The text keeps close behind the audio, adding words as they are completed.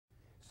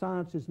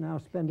Science is now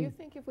spending... Do you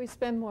think if we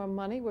spend more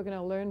money, we're going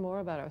to learn more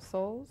about our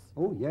souls?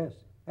 Oh, yes,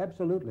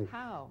 absolutely.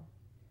 How?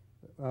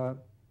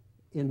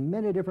 In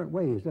many different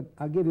ways.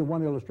 I'll give you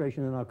one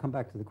illustration and I'll come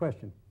back to the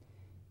question.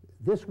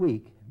 This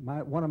week,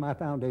 one of my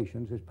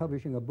foundations is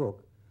publishing a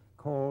book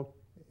called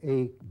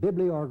A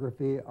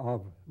Bibliography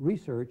of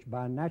Research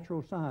by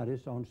Natural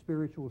Scientists on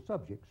Spiritual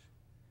Subjects.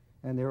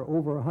 And there are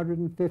over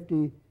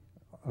 150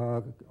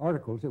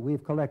 articles that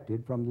we've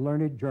collected from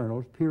learned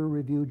journals,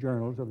 peer-reviewed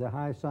journals of the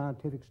high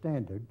scientific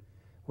standard,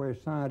 where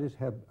scientists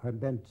have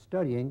been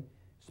studying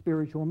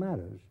spiritual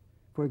matters.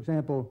 For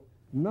example,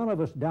 none of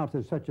us doubt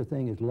there's such a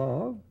thing as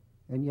love,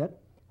 and yet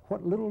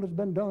what little has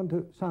been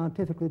done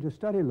scientifically to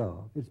study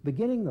love. It's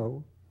beginning,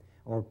 though,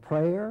 or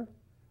prayer,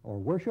 or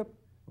worship,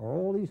 or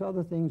all these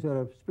other things that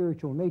are of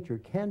spiritual nature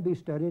can be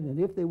studied, and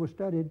if they were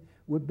studied,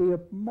 would be a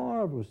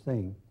marvelous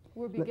thing.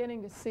 We're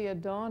beginning to see a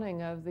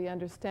dawning of the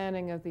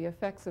understanding of the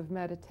effects of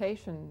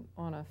meditation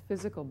on a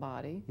physical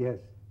body. Yes.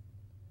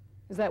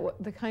 Is that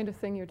the kind of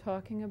thing you're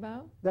talking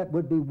about? That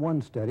would be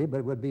one study, but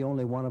it would be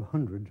only one of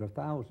hundreds or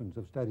thousands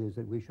of studies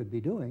that we should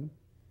be doing.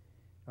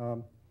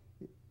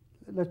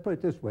 Let's put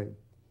it this way.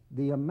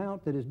 The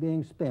amount that is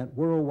being spent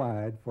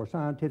worldwide for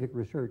scientific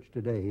research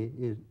today,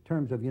 in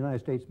terms of United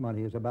States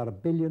money, is about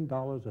 $1 billion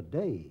a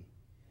day.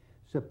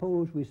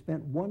 Suppose we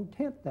spent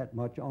 1/10 that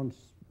much on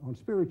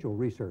spiritual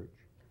research.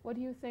 What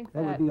do you think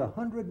that would be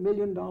 $100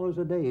 million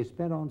a day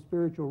spent on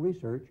spiritual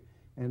research,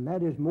 and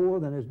that is more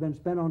than has been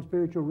spent on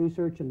spiritual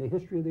research in the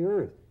history of the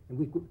earth.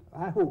 And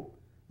I hope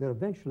that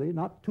eventually,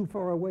 not too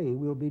far away,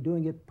 we'll be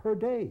doing it per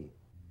day.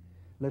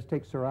 Let's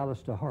take Sir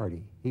Alister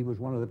Hardy. He was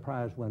one of the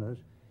prize winners.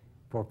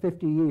 For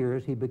 50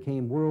 years, he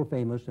became world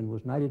famous and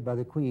was knighted by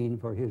the Queen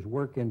for his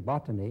work in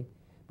botany,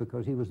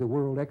 because he was the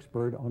world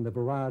expert on the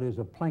varieties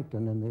of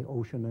plankton in the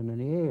ocean and in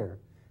the air.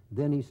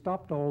 Then he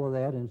stopped all of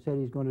that and said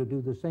he's going to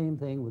do the same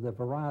thing with the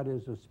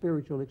varieties of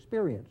spiritual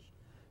experience.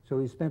 So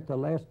he spent the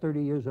last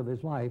 30 years of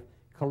his life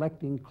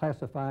collecting,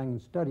 classifying,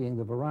 and studying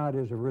the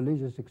varieties of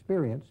religious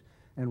experience,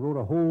 and wrote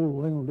a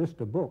whole long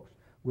list of books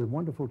with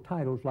wonderful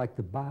titles like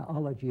The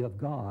Biology of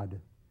God.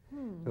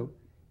 So,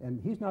 and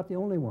he's not the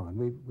only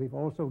one. We've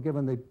also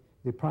given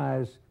the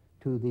prize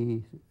to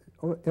the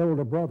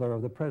elder brother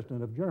of the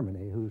President of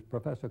Germany, who's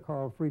Professor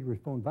Carl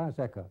Friedrich von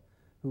Weizsäcker,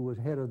 who was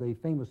head of the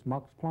famous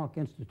Max Planck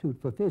Institute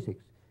for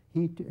Physics.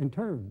 He, in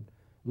turn,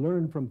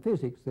 learned from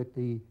physics that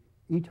the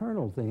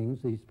eternal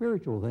things, the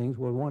spiritual things,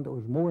 were one that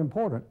was more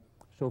important.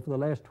 So for the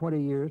last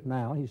 20 years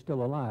now, he's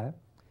still alive,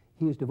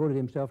 he has devoted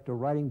himself to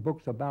writing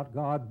books about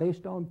God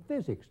based on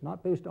physics,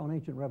 not based on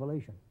ancient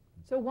revelation.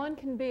 So one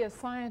can be a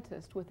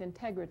scientist with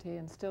integrity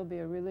and still be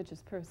a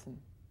religious person?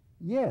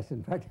 Yes,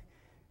 in fact,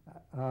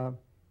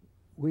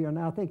 we are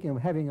now thinking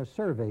of having a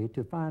survey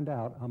to find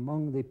out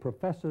among the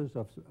professors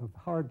of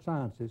hard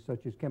sciences,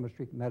 such as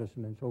chemistry,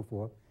 medicine, and so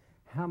forth,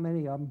 how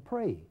many of them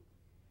pray.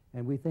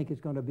 And we think it's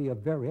going to be a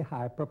very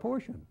high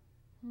proportion.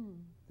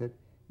 That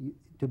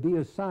to be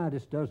a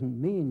scientist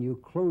doesn't mean you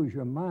close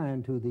your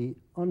mind to the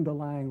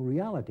underlying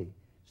reality.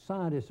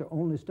 Scientists are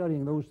only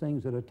studying those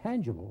things that are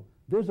tangible,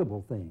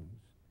 visible things.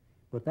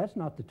 But that's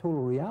not the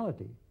total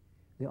reality.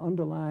 The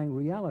underlying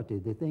reality,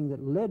 the thing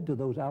that led to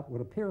those outward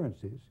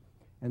appearances,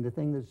 and the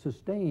thing that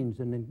sustains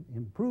and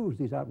improves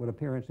these outward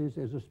appearances,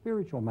 is a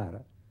spiritual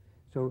matter.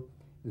 So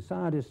the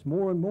scientists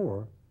more and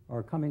more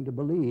are coming to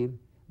believe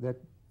that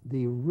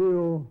the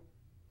real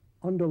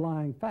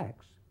underlying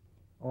facts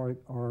are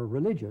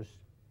religious,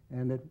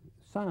 and that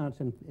science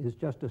is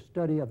just a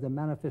study of the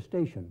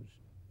manifestations.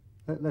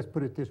 Let's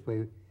put it this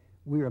way.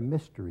 We are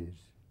mysteries.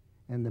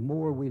 And the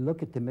more we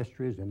look at the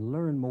mysteries and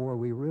learn more,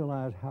 we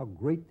realize how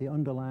great the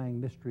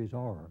underlying mysteries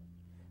are.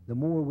 The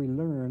more we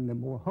learn, the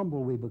more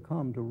humble we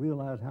become to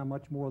realize how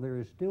much more there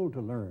is still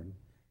to learn.